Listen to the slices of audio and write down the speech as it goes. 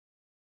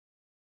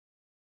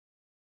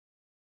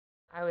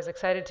I was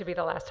excited to be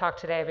the last talk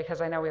today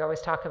because I know we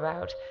always talk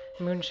about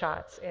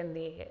moonshots in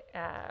the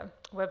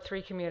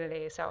Web3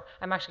 community. So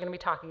I'm actually going to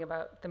be talking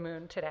about the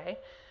moon today.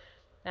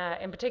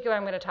 In particular,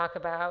 I'm going to talk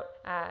about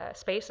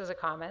space as a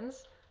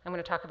commons. I'm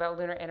going to talk about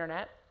lunar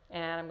internet,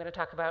 and I'm going to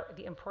talk about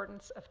the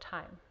importance of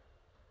time.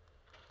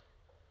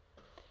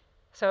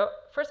 So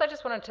first, I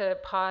just wanted to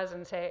pause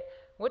and say,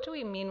 what do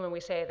we mean when we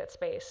say that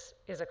space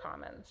is a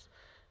commons?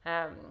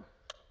 Um,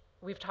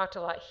 we've talked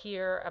a lot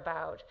here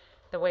about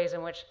the ways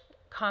in which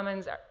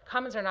commons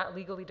are not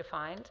legally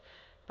defined,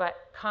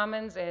 but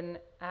commons in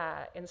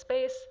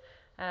space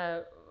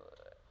have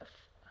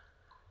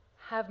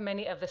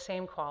many of the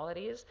same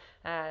qualities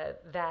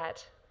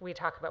that we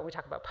talk about. We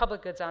talk about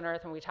public goods on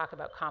Earth, and we talk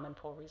about common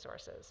pool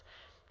resources.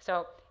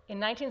 So in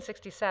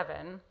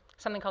 1967,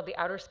 something called the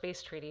Outer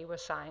Space Treaty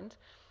was signed.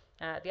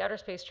 The Outer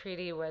Space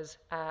Treaty was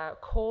a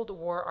Cold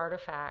War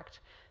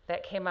artifact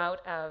that came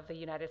out of the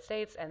United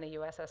States and the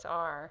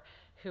USSR,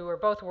 who were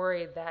both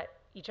worried that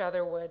each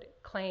other would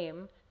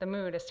claim the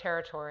moon as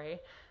territory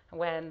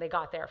when they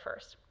got there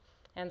first.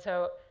 And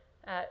so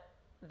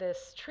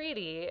this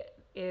treaty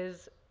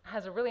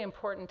has a really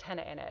important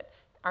tenet in it.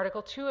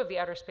 Article 2 of the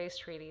Outer Space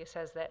Treaty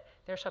says that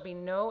there shall be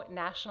no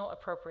national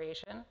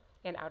appropriation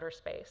in outer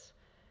space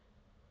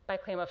by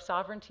claim of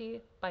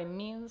sovereignty, by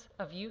means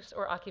of use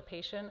or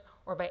occupation,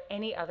 or by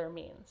any other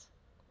means.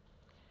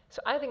 So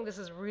I think this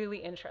is really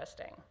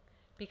interesting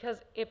because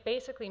it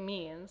basically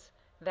means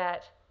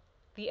that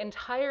the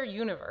entire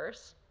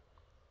universe,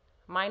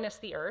 minus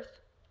the Earth,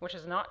 which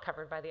is not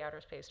covered by the Outer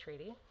Space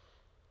Treaty,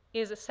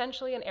 is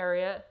essentially an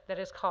area that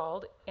is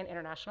called, in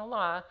international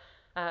law,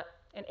 an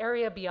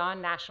area beyond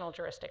national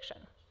jurisdiction.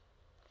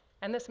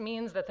 And this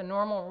means that the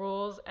normal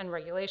rules and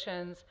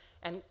regulations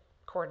and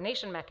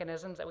coordination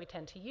mechanisms that we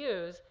tend to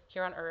use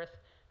here on Earth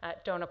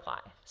don't apply.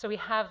 So we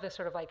have this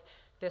sort of like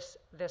this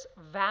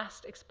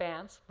vast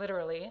expanse,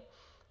 literally,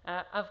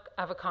 of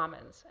a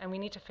commons, and we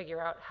need to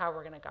figure out how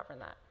we're going to govern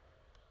that.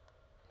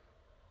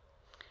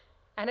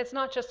 And it's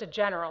not just a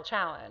general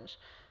challenge.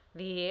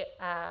 The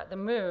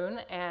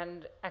moon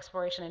and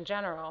exploration in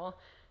general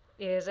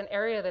is an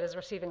area that is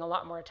receiving a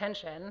lot more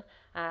attention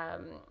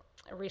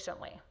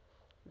recently.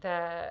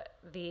 NASA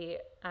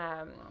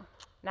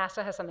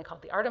has something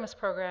called the Artemis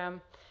program,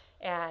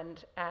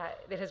 and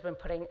it has been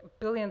putting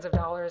billions of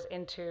dollars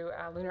into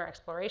lunar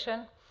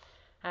exploration.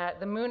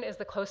 The moon is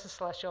the closest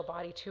celestial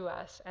body to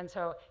us, and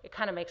so it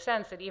kind of makes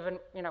sense that even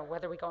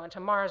whether we go into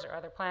Mars or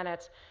other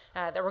planets,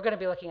 that we're going to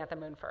be looking at the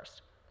moon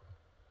first.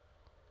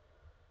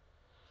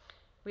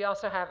 We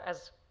also have,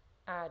 as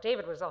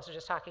David was also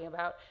just talking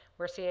about,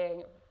 we're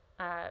seeing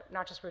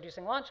not just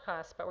reducing launch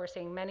costs, but we're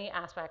seeing many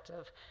aspects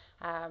of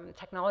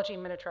technology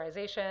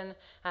miniaturization,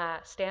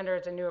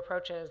 standards and new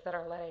approaches that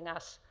are letting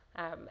us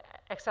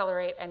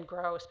accelerate and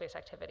grow space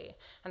activity.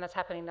 And that's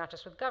happening not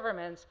just with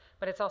governments,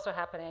 but it's also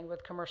happening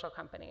with commercial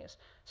companies.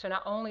 So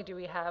not only do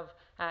we have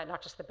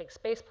not just the big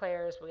space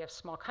players, but we have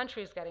small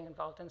countries getting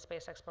involved in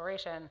space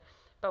exploration,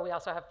 but we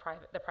also have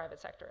the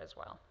private sector as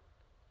well.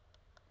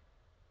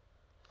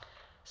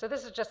 So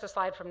this is just a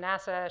slide from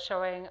NASA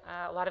showing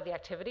a lot of the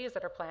activities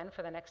that are planned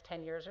for the next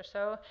 10 years or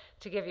so,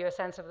 to give you a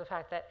sense of the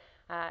fact that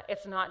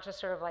it's not just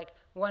sort of like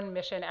one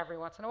mission every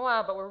once in a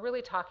while, but we're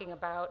really talking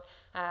about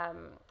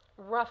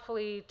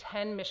roughly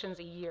 10 missions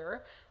a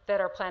year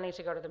that are planning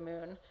to go to the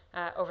moon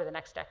over the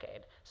next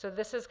decade. So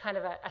this is kind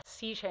of a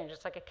sea change.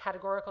 It's like a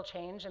categorical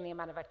change in the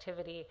amount of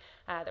activity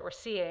that we're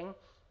seeing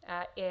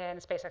in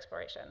space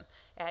exploration.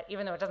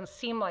 Even though it doesn't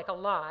seem like a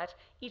lot,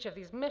 each of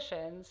these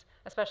missions,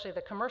 especially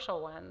the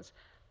commercial ones,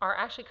 are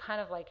actually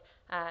kind of like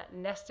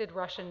nested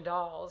Russian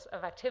dolls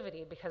of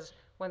activity, because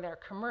when they're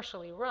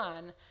commercially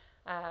run,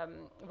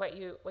 what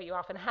you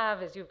often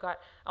have is you've got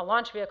a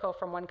launch vehicle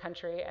from one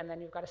country, and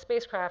then you've got a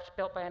spacecraft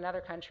built by another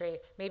country,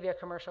 maybe a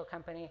commercial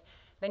company.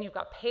 Then you've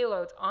got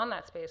payloads on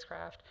that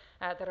spacecraft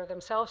that are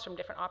themselves from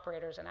different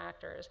operators and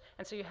actors.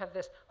 And so you have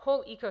this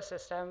whole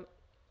ecosystem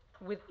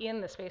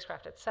within the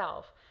spacecraft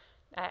itself,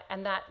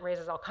 and that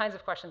raises all kinds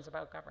of questions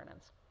about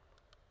governance.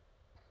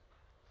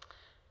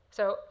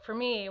 So for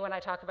me, when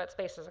I talk about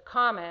space as a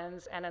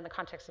commons, and in the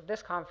context of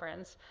this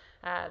conference,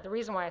 the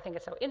reason why I think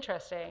it's so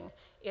interesting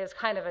is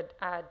kind of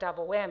a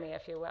double whammy,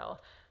 if you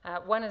will.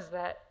 One is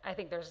that I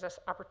think there's this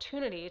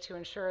opportunity to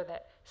ensure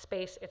that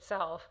space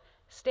itself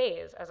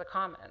stays as a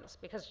commons,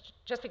 because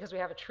just because we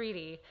have a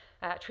treaty,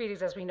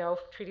 treaties, as we know,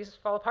 treaties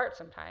fall apart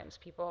sometimes.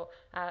 People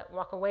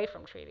walk away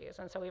from treaties,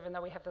 and so even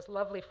though we have this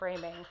lovely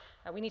framing,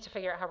 we need to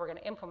figure out how we're going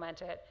to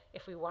implement it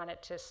if we want it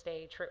to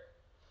stay true.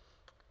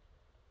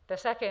 The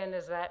second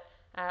is that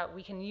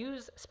we can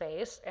use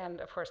space,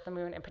 and of course the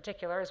moon in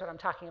particular is what I'm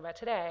talking about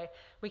today.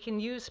 We can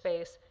use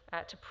space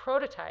to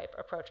prototype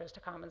approaches to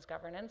commons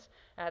governance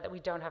that we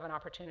don't have an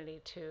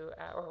opportunity to,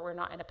 or we're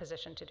not in a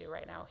position to do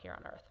right now here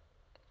on Earth.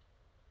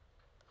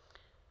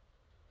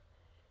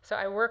 So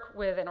I work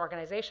with an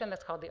organization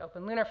that's called the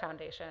Open Lunar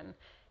Foundation,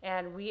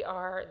 and we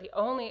are the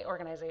only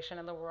organization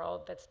in the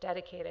world that's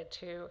dedicated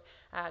to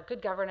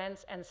good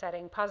governance and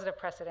setting positive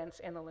precedents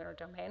in the lunar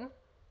domain.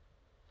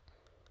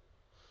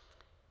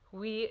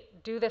 We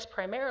do this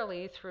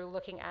primarily through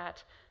looking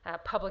at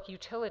public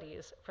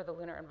utilities for the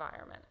lunar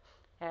environment.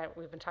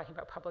 We've been talking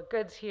about public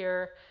goods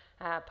here.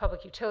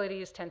 Public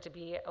utilities tend to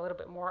be a little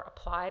bit more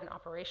applied and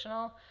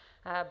operational,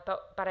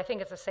 but I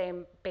think it's the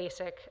same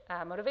basic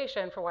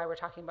motivation for why we're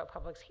talking about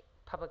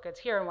public goods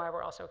here and why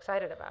we're also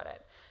excited about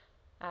it.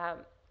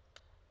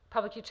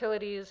 Public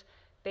utilities,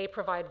 they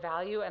provide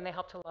value and they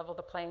help to level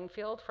the playing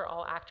field for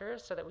all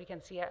actors so that we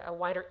can see a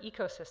wider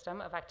ecosystem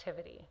of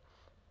activity.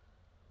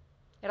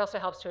 It also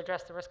helps to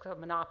address the risk of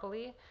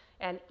monopoly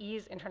and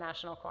ease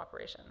international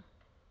cooperation.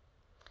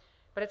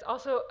 But it's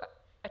also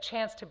a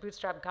chance to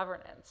bootstrap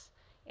governance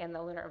in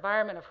the lunar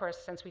environment. Of course,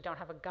 since we don't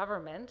have a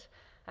government,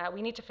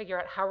 we need to figure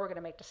out how we're going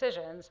to make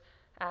decisions,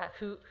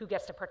 who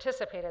gets to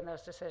participate in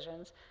those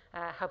decisions,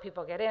 how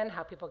people get in,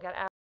 how people get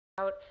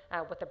out,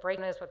 what the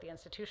break-in is, what the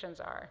institutions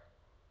are.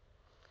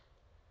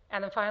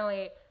 And then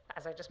finally,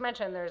 as I just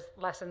mentioned, there's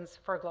lessons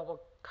for global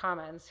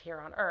commons here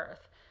on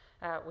Earth.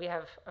 We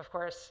have, of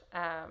course,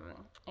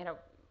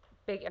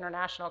 big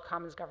international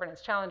commons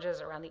governance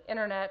challenges around the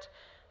internet,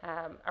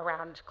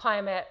 around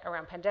climate,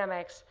 around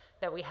pandemics,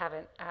 that we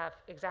haven't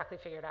exactly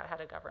figured out how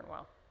to govern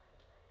well.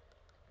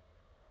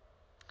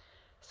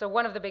 So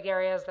one of the big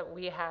areas that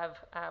we have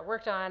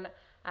worked on,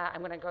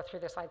 I'm going to go through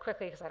this slide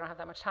quickly because I don't have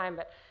that much time,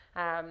 but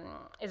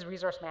is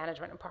resource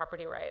management and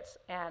property rights.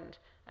 And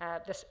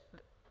this,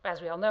 as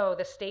we all know,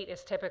 the state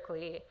is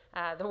typically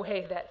the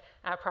way that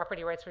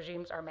property rights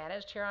regimes are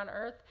managed here on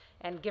Earth.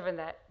 And given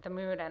that the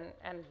moon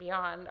and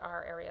beyond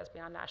are areas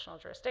beyond national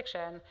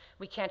jurisdiction,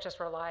 we can't just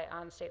rely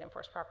on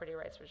state-enforced property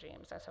rights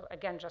regimes. And so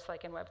again, just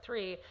like in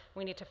Web3,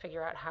 we need to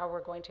figure out how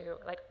we're going to,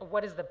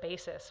 what is the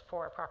basis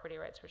for property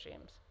rights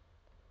regimes?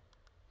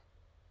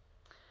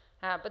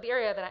 But the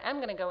area that I am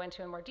going to go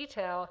into in more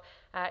detail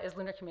is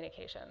lunar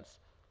communications.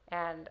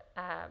 And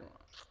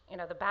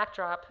the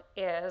backdrop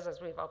is,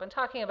 as we've all been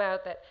talking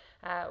about, that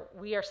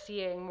we are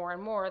seeing more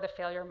and more the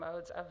failure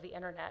modes of the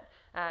internet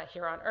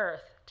here on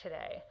Earth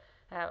today.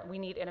 We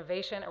need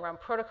innovation around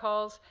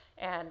protocols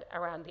and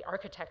around the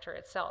architecture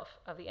itself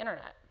of the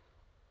internet.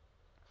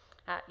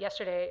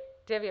 Yesterday,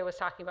 Divya was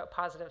talking about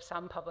positive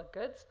sum public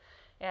goods,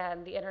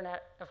 and the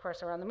internet, of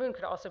course, around the moon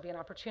could also be an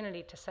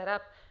opportunity to set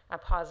up a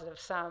positive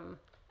sum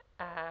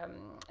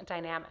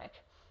dynamic.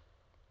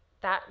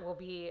 That will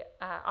be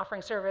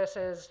offering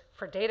services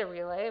for data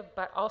relay,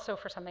 but also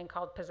for something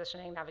called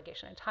positioning,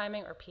 navigation, and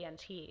timing, or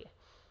PNT.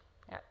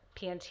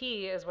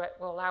 PNT is what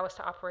will allow us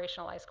to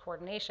operationalize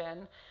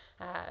coordination,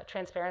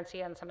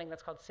 transparency, and something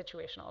that's called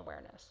situational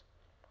awareness.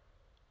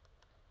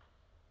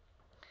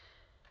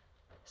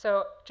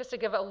 So just to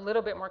give a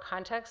little bit more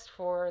context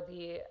for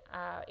the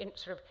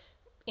sort of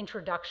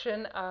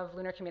introduction of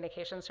lunar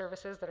communication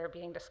services that are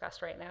being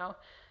discussed right now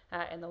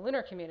in the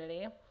lunar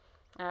community.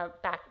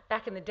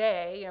 Back in the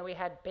day, we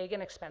had big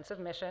and expensive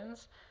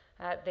missions.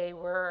 They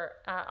were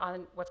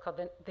on what's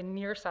called the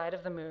near side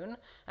of the moon,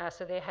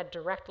 so they had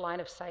direct line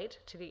of sight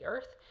to the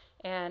Earth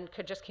and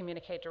could just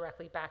communicate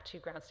directly back to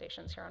ground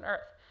stations here on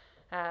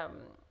Earth.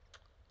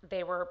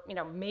 They were,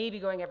 maybe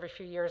going every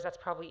few years. That's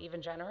probably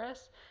even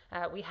generous.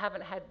 We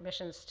haven't had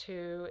missions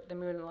to the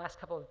moon in the last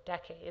couple of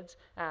decades,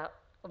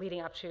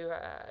 leading up to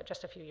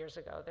just a few years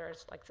ago.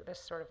 There's this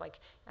sort of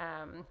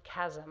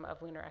chasm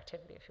of lunar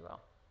activity, if you will.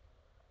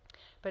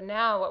 But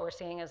now what we're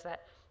seeing is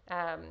that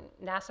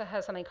NASA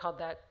has something called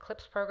the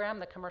CLPS program,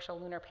 the Commercial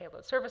Lunar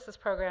Payload Services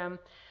Program.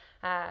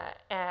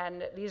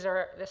 And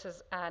this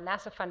is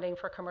NASA funding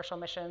for commercial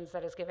missions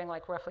that is giving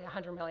roughly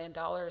 $100 million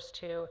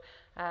to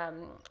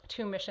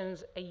 2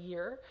 missions a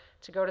year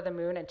to go to the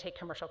moon and take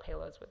commercial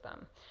payloads with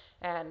them.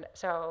 And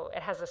so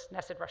it has this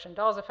nested Russian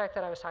dolls effect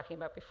that I was talking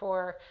about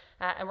before.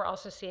 And we're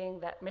also seeing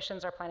that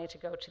missions are planning to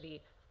go to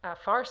the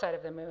far side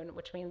of the moon,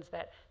 which means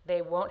that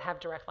they won't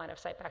have direct line of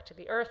sight back to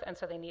the Earth, and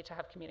so they need to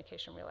have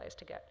communication relays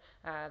to get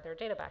their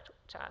data back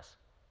to us.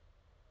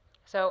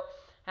 So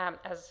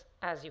as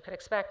you could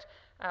expect,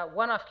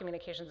 one-off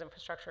communications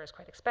infrastructure is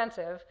quite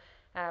expensive,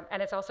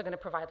 and it's also going to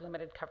provide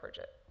limited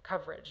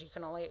coverage. You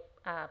can only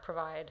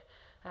provide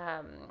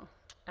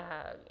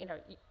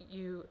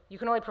you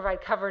can only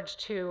provide coverage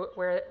to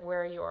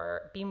where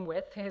your beam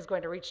width is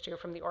going to reach to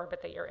from the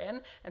orbit that you're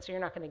in, and so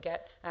you're not going to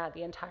get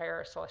the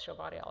entire celestial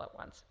body all at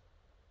once.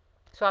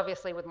 So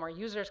obviously, with more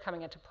users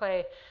coming into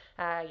play,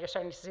 you're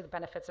starting to see the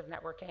benefits of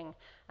networking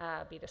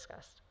be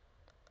discussed.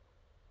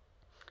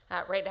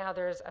 Right now,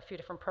 there's a few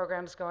different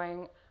programs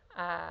going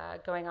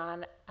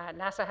on.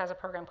 NASA has a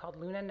program called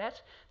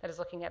LunaNet that is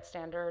looking at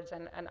standards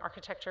and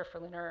architecture for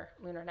lunar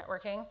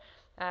networking.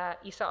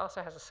 ESA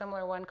also has a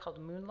similar one called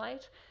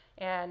Moonlight,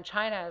 and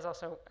China is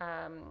also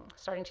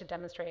starting to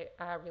demonstrate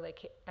relay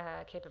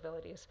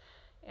capabilities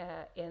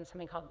in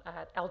something called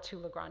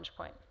L2 Lagrange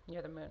point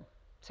near the moon.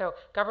 So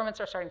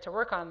governments are starting to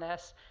work on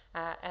this,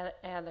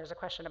 and there's a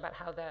question about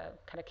how the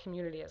kind of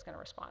community is going to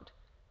respond.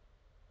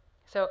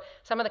 So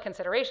some of the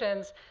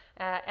considerations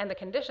and the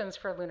conditions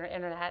for lunar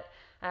internet,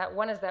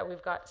 one is that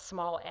we've got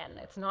small n.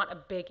 It's not a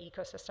big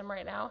ecosystem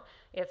right now.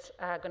 It's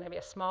going to be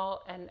a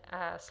small and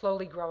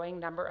slowly growing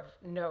number of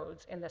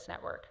nodes in this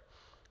network.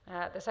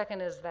 The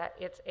second is that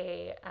it's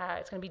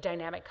going to be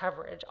dynamic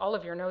coverage. All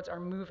of your nodes are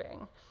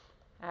moving.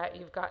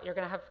 You're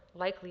going to have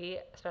likely,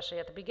 especially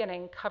at the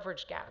beginning,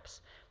 coverage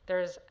gaps.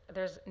 There's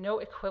no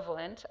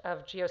equivalent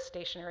of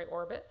geostationary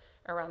orbit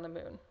around the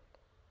moon.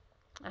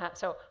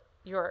 So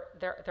there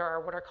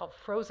are what are called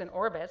frozen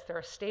orbits. There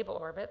are stable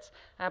orbits,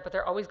 but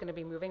they're always going to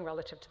be moving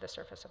relative to the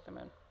surface of the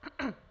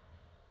moon.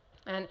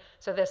 And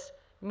so this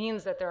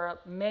means that there are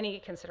many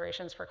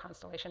considerations for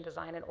constellation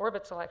design and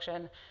orbit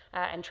selection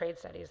and trade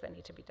studies that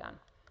need to be done.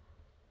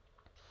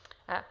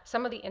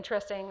 Some of the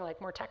interesting,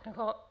 like more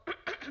technical,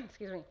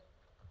 excuse me,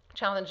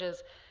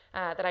 challenges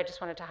that I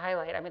just wanted to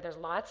highlight. I mean, there's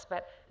lots,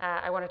 but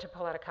I wanted to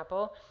pull out a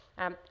couple.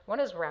 One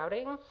is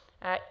routing.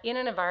 In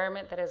an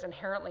environment that is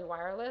inherently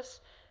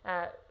wireless,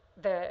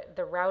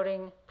 the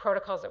routing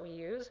protocols that we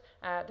use,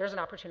 there's an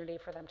opportunity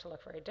for them to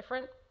look very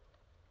different.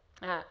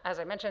 As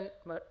I mentioned,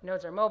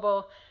 nodes are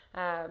mobile.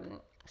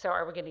 So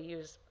are we going to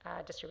use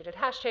distributed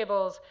hash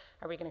tables?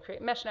 Are we going to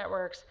create mesh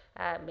networks?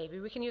 Maybe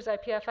we can use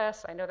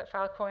IPFS. I know that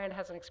Filecoin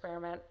has an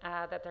experiment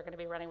that they're going to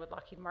be running with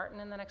Lockheed Martin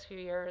in the next few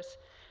years.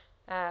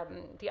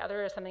 The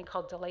other is something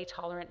called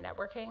delay-tolerant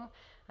networking.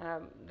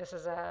 This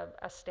is a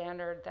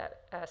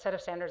set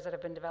of standards that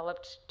have been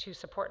developed to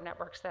support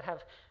networks that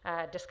have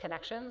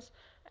disconnections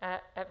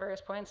at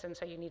various points, and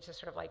so you need to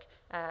sort of like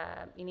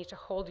you need to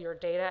hold your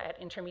data at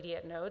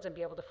intermediate nodes and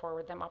be able to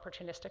forward them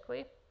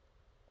opportunistically.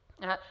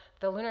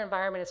 The lunar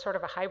environment is sort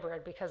of a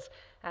hybrid because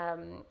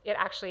it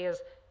actually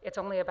is. It's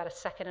only about 1.5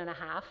 seconds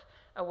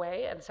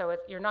away, and so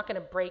you're not going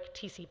to break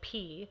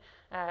TCP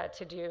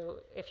to do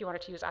if you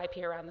wanted to use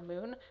IP around the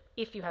moon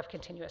if you have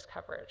continuous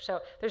coverage.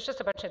 So there's just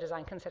a bunch of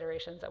design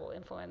considerations that will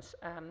influence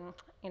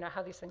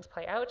how these things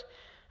play out.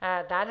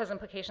 That has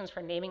implications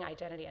for naming,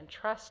 identity, and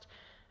trust.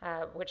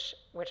 Which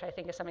I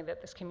think is something that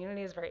this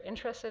community is very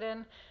interested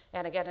in.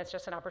 And again, it's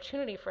just an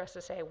opportunity for us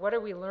to say, what are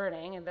we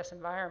learning in this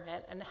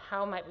environment, and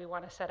how might we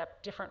want to set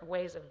up different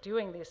ways of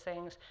doing these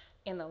things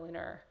in the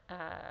lunar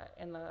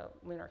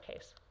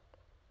case.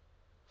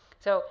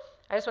 So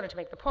I just wanted to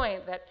make the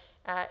point that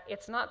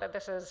it's not that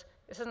this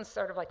isn't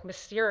sort of like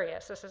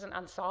mysterious. This isn't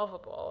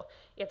unsolvable.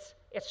 It's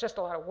just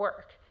a lot of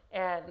work.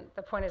 And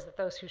the point is that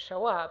those who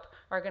show up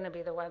are going to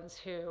be the ones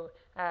who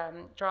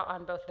draw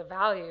on both the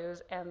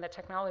values and the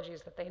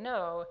technologies that they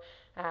know,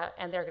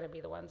 and they're going to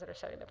be the ones that are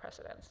setting the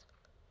precedents.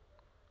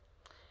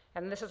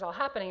 And this is all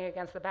happening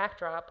against the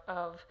backdrop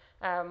of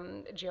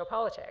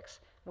geopolitics.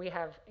 We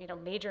have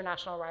major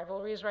national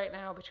rivalries right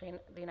now between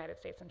the United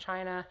States and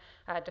China,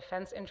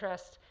 defense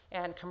interests,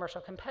 and commercial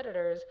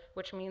competitors,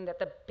 which mean that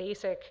the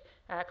basic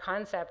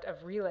concept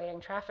of relaying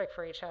traffic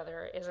for each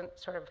other isn't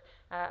sort of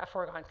a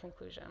foregone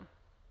conclusion.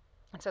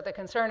 And so the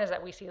concern is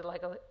that we see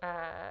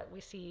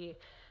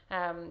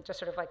just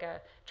sort of like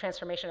a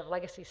transformation of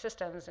legacy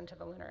systems into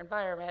the lunar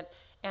environment,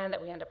 and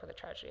that we end up with a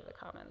tragedy of the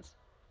commons.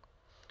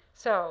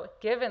 So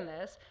given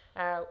this,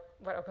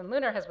 what Open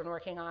Lunar has been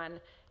working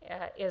on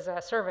is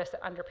a service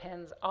that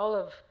underpins all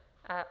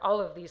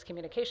of these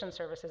communication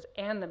services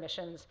and the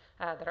missions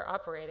that are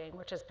operating,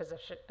 which is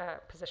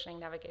positioning,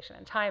 navigation,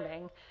 and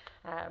timing.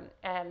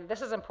 And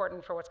this is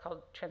important for what's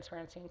called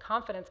transparency and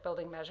confidence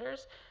building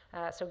measures.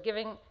 So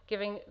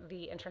giving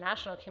the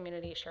international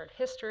community shared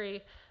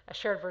history, a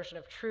shared version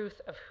of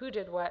truth of who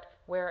did what,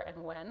 where,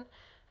 and when.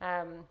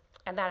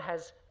 And that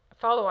has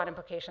follow-on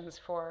implications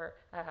for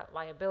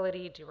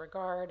liability, due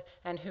regard,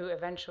 and who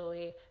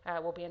eventually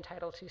will be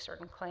entitled to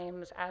certain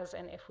claims as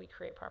and if we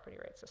create property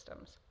rights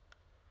systems.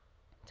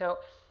 So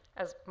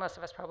as most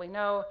of us probably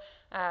know,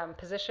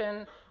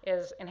 position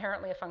is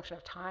inherently a function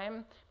of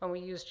time. When we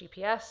use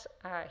GPS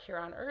here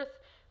on Earth,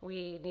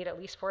 we need at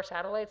least 4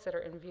 satellites that are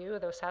in view.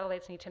 Those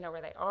satellites need to know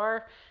where they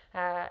are.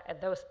 And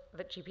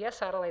the GPS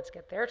satellites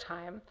get their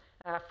time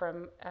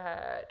from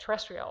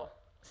terrestrial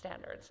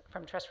standards,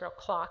 from terrestrial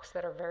clocks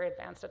that are very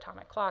advanced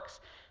atomic clocks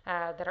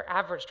that are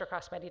averaged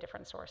across many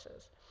different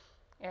sources.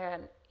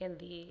 And in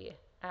the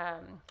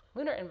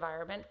lunar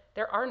environment,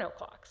 there are no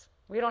clocks.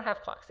 We don't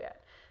have clocks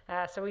yet.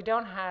 So we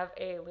don't have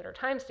a lunar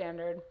time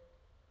standard.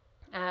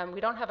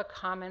 We don't have a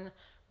common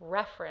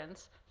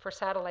reference for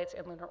satellites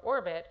in lunar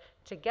orbit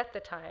to get the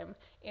time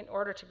in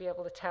order to be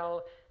able to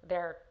tell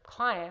their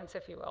clients,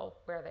 if you will,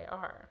 where they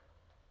are.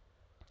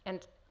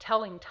 And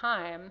telling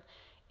time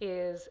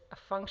is a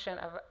function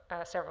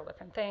of several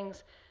different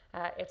things.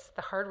 It's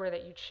the hardware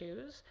that you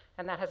choose,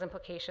 and that has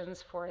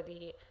implications for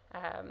the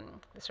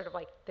sort of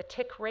like the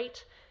tick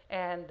rate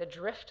and the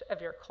drift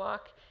of your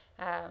clock.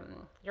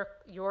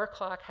 Your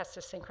clock has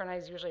to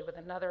synchronize usually with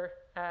another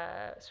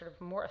sort of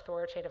more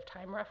authoritative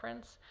time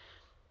reference.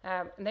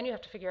 And then you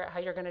have to figure out how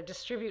you're going to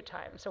distribute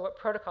time. So what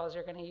protocols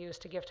you're going to use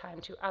to give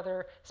time to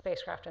other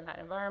spacecraft in that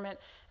environment,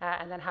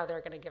 and then how they're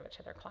going to give it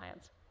to their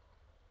clients.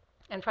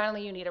 And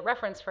finally, you need a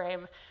reference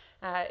frame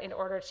in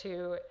order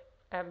to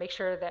make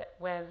sure that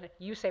when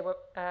you say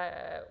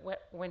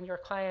when your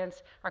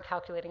clients are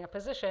calculating a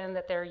position,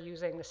 that they're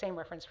using the same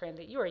reference frame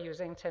that you are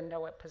using to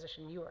know what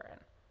position you are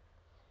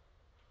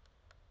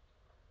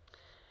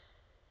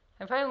in.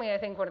 And finally, I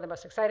think one of the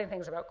most exciting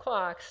things about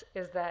clocks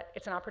is that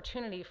it's an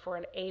opportunity for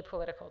an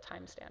apolitical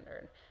time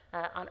standard.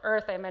 On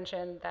Earth, I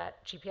mentioned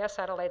that GPS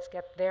satellites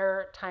get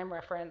their time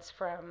reference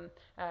from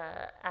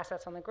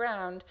assets on the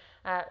ground.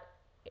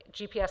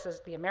 GPS is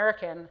the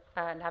American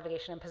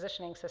navigation and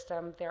positioning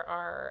system. There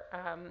are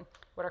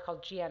what are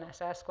called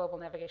GNSS, Global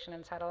Navigation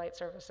and Satellite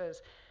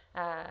Services,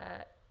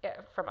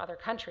 from other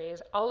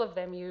countries. All of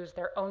them use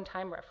their own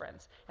time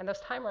reference. And those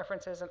time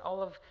references in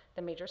all of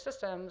the major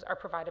systems are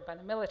provided by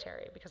the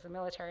military, because the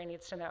military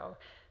needs to know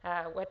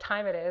what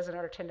time it is in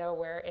order to know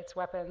where its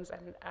weapons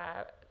and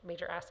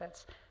major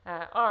assets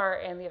are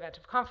in the event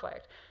of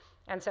conflict.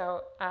 And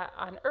so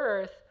on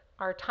Earth,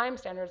 our time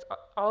standards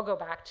all go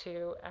back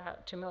to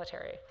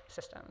military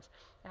systems.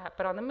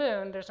 But on the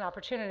moon, there's an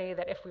opportunity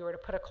that if we were to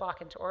put a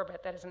clock into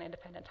orbit that is an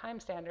independent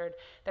time standard,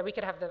 that we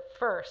could have the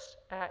first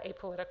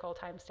apolitical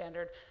time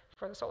standard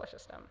for the solar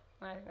system.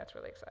 And I think that's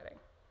really exciting.